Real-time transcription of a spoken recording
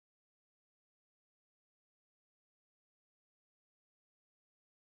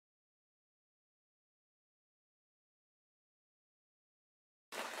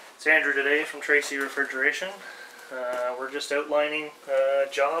It's Andrew today from Tracey Refrigeration. We're just outlining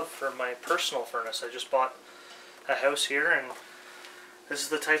a job for my personal furnace. I just bought a house here, and this is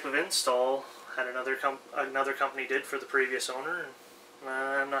the type of install that another company did for the previous owner, and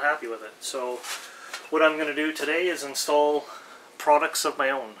I'm not happy with it. So what I'm going to do today is install products of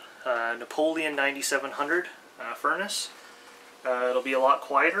my own. Napoleon 9700 furnace. It'll be a lot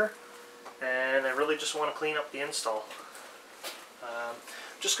quieter, and I really just want to clean up the install.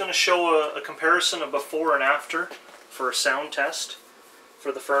 Just going to show a comparison of before and after for a sound test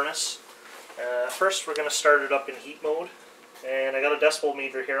for the furnace. First we're going to start it up in heat mode, and I got a decibel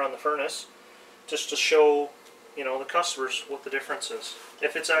meter here on the furnace just to show, you know, the customers what the difference is,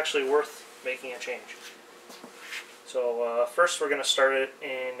 if it's actually worth making a change. So first we're going to start it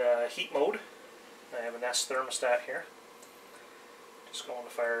in heat mode. I have an S thermostat here. Just going to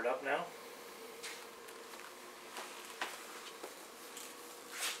fire it up now.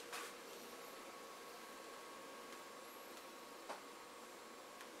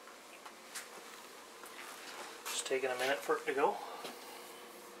 Just taking a minute for it to go.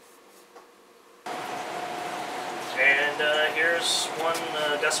 And here's one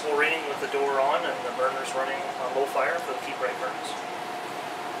decibel reading with the door on and the burners running on low fire for the keep right furnace.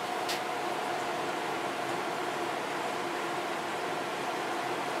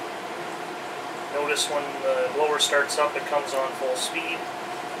 Notice when the blower starts up, it comes on full speed,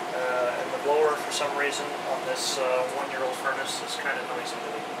 and the blower, for some reason, on this one-year-old furnace is kind of noisy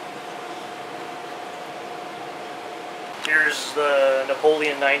to me. Here's the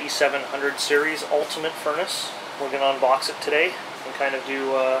Napoleon 9700 series Ultimate furnace. We're going to unbox it today and kind of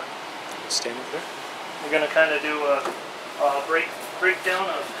do stand over there. We're going to kind of do a breakdown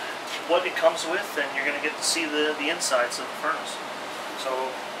of what it comes with, and you're going to get to see the insides of the furnace. So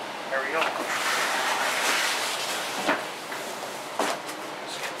there we go.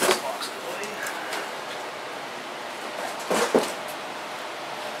 Let's get this box out of the way.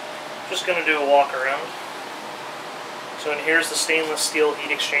 Just going to do a walk around. So here's the stainless steel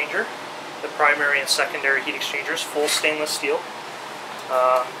heat exchanger. The primary and secondary heat exchangers, full stainless steel.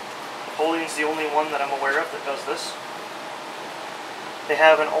 Napoleon's the only one that I'm aware of that does this. They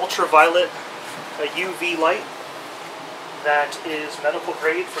have an ultraviolet UV light that is medical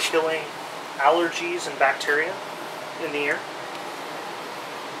grade for killing allergies and bacteria in the air.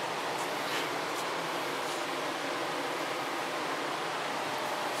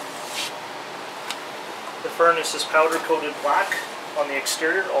 The furnace is powder coated black on the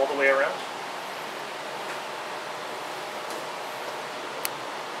exterior all the way around.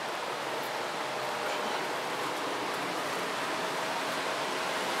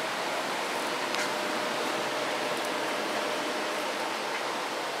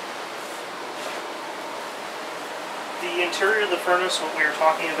 The interior of the furnace, what we were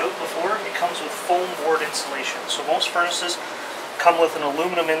talking about before, it comes with foam board insulation. So most furnaces come with an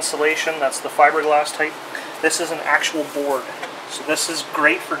aluminum insulation, that's the fiberglass type. This is an actual board. So this is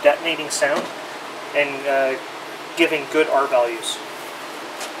great for detonating sound and giving good R values.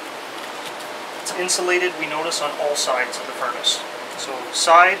 It's insulated, we notice, on all sides of the furnace. So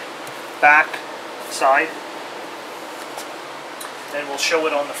side, back, side. And we'll show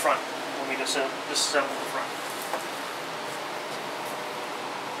it on the front when we disassemble the front.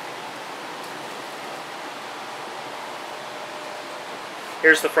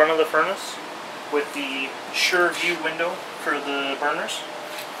 Here's the front of the furnace with the Sure View window for the burners.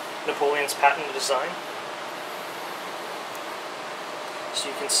 Napoleon's patented design. So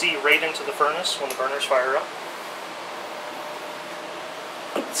you can see right into the furnace when the burners fire up.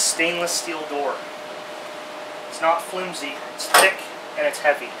 Stainless steel door. It's not flimsy, it's thick and it's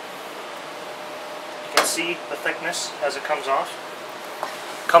heavy. You can see the thickness as it comes off.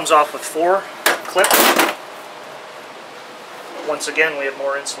 It comes off with 4 clips. Once again, we have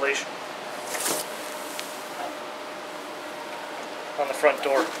more insulation on the front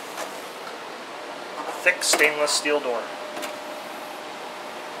door. Thick stainless steel door.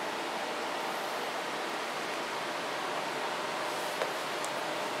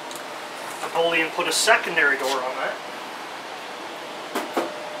 Napoleon put a secondary door on that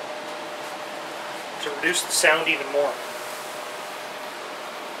to reduce the sound even more.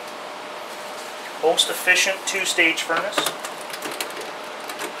 Most efficient 2-stage furnace.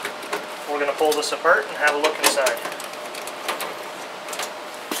 We're going to pull this apart and have a look inside.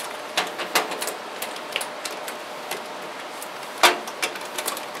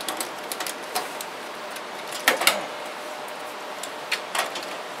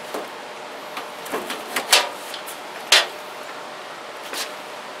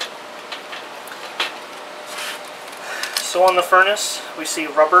 So So on the furnace, we see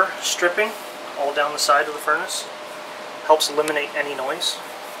rubber stripping all down the side of the furnace. Helps eliminate any noise.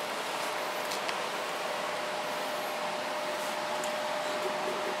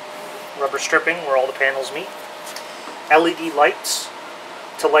 Rubber stripping where all the panels meet. LED lights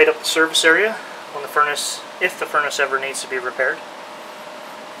to light up the service area when the furnace, if the furnace ever needs to be repaired.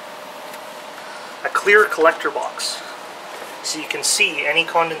 A clear collector box, so you can see any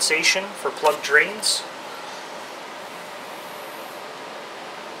condensation for plug drains.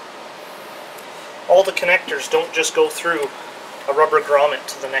 All the connectors don't just go through a rubber grommet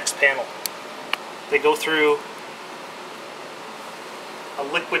to the next panel. They go through a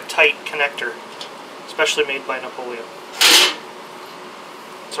liquid tight connector, especially made by Napoleon.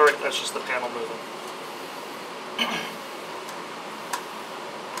 Sorry, that's just the panel moving.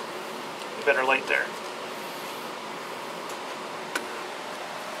 Better light there.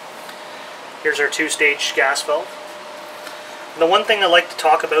 Here's our two-stage gas valve. And the one thing I like to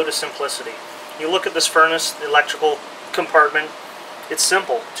talk about is simplicity. You look at this furnace, the electrical compartment, it's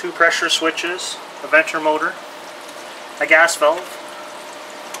simple. 2 pressure switches, a venter motor, a gas valve.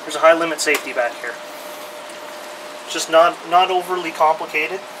 There's a high limit safety back here. It's just not overly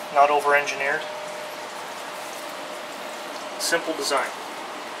complicated, not over-engineered. Simple design.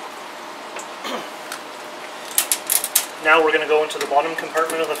 Now we're going to go into the bottom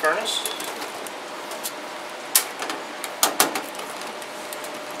compartment of the furnace.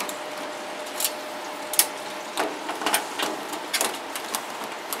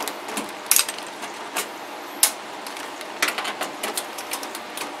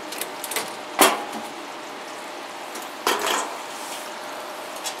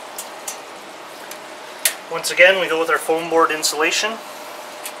 Once again, we go with our foam board insulation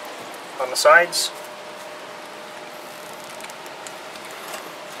on the sides.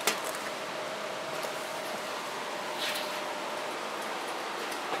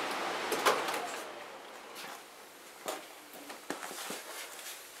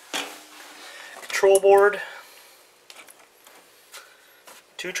 Control board,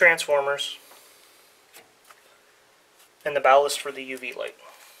 2 transformers, and the ballast for the UV light.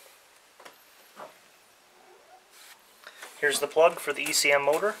 Here's the plug for the ECM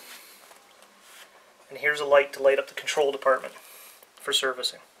motor, and here's a light to light up the control department for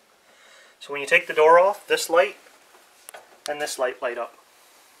servicing. So when you take the door off, this light and this light light up.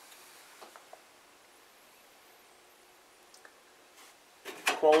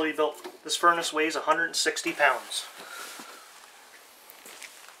 Quality built. This furnace weighs 160 pounds.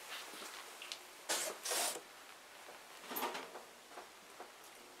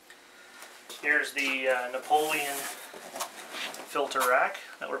 Here's the Napoleon filter rack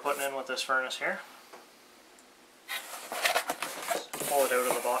that we're putting in with this furnace here. Let's pull it out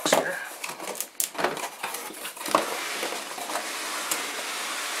of the box here.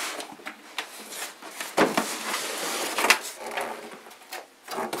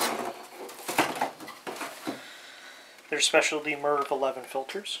 They're specialty MERV 11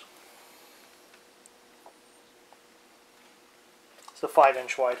 filters. It's a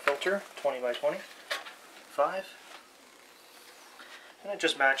 5-inch wide filter, 20 by 25. And it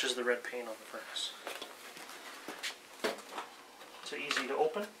just matches the red paint on the furnace. So easy to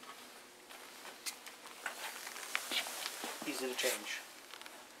open, easy to change.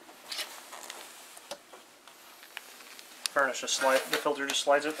 The filter just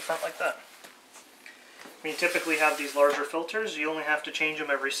slides out the front like that. When you typically have these larger filters, you only have to change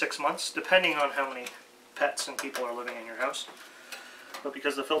them every 6 months, depending on how many pets and people are living in your house. But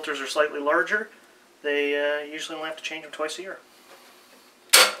because the filters are slightly larger, they usually only have to change them twice a year.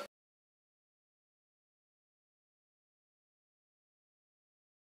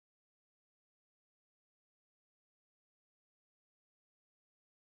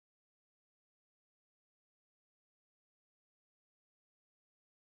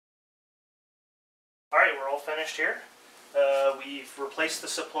 Alright, we're all finished here. We've replaced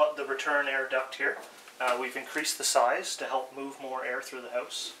the return air duct here. We've increased the size to help move more air through the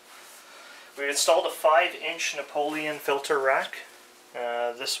house. We've installed a 5-inch Napoleon filter rack.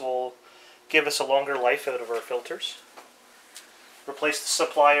 This will give us a longer life out of our filters. Replaced the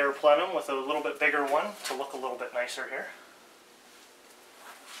supply air plenum with a little bit bigger one to look a little bit nicer here.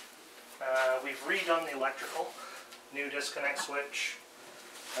 We've redone the electrical. New disconnect switch.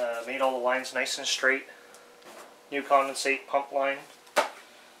 Made all the lines nice and straight. New condensate pump line.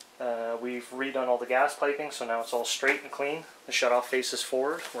 We've redone all the gas piping, so now it's all straight and clean. The shutoff faces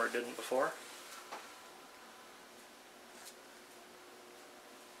forward, where it didn't before.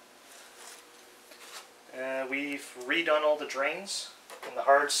 We've redone all the drains in the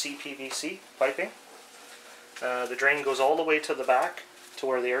hard cpvc piping. The drain goes all the way to the back to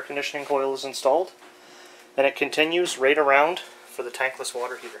where the air conditioning coil is installed, and it continues right around for the tankless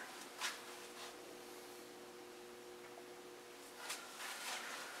water heater.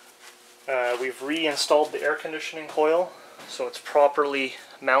 We've reinstalled the air conditioning coil so it's properly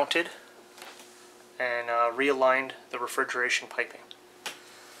mounted, and realigned the refrigeration piping.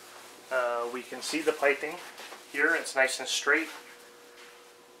 We can see the piping here, it's nice and straight.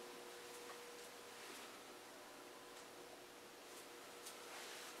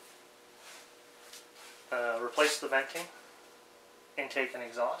 Replace the venting, intake and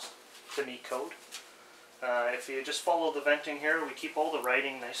exhaust to meet code. If you just follow the venting here, we keep all the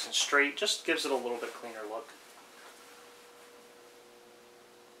writing nice and straight, just gives it a little bit cleaner look.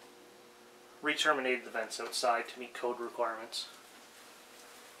 Re-terminate the vents outside to meet code requirements.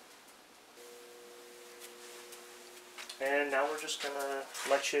 And now we're just going to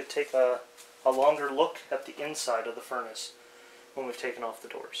let you take a longer look at the inside of the furnace when we've taken off the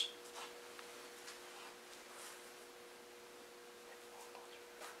doors.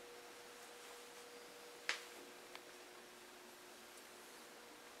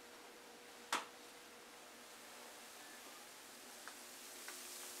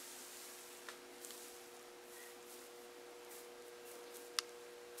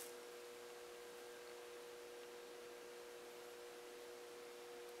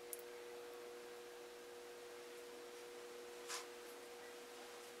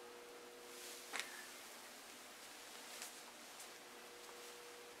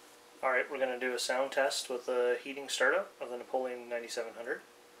 Alright, we're going to do a sound test with a heating startup of the Napoleon 9700.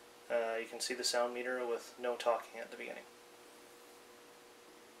 You can see the sound meter with no talking at the beginning.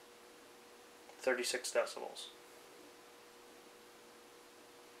 36 decibels.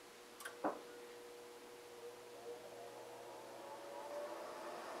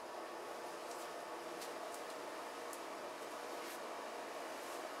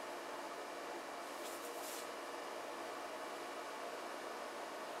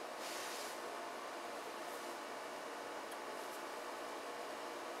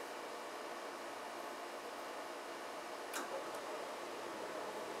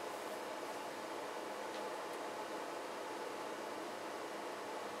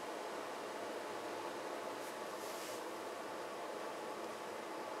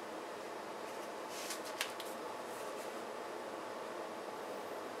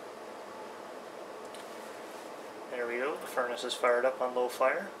 There we go, the furnace is fired up on low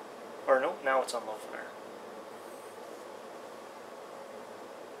fire. Or no, now it's on low fire.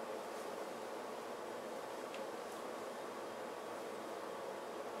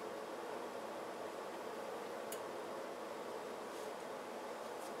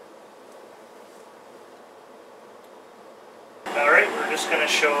 Alright, we're just going to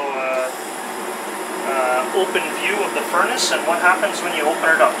show open view of the furnace and what happens when you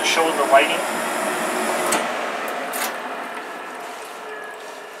open it up to show the lighting.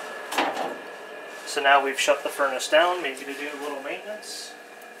 So now we've shut the furnace down, maybe to do a little maintenance.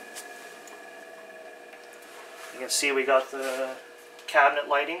 You can see we got the cabinet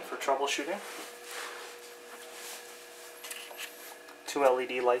lighting for troubleshooting. 2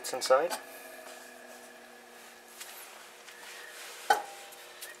 LED lights inside.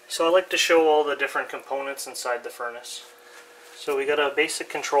 So I like to show all the different components inside the furnace. So we got a basic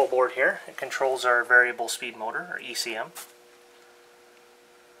control board here. It controls our variable speed motor, or ECM.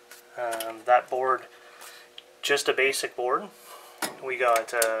 That board, just a basic board. We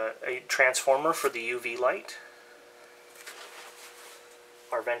got a transformer for the UV light,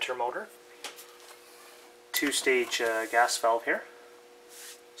 our venter motor, 2-stage gas valve here,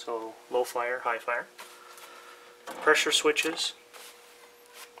 so low fire, high fire, pressure switches,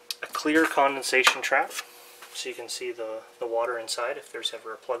 a clear condensation trap so you can see the water inside if there's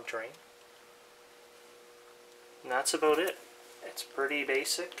ever a plug drain. And that's about it. It's pretty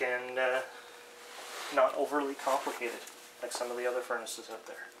basic and not overly complicated like some of the other furnaces out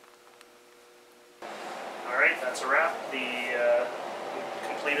there. Alright, that's a wrap. We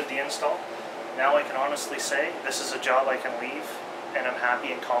completed the install. Now I can honestly say this is a job I can leave, and I'm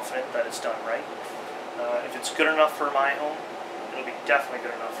happy and confident that it's done right. If it's good enough for my home, it'll be definitely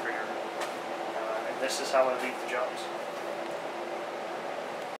good enough for your home. And this is how I leave the jobs.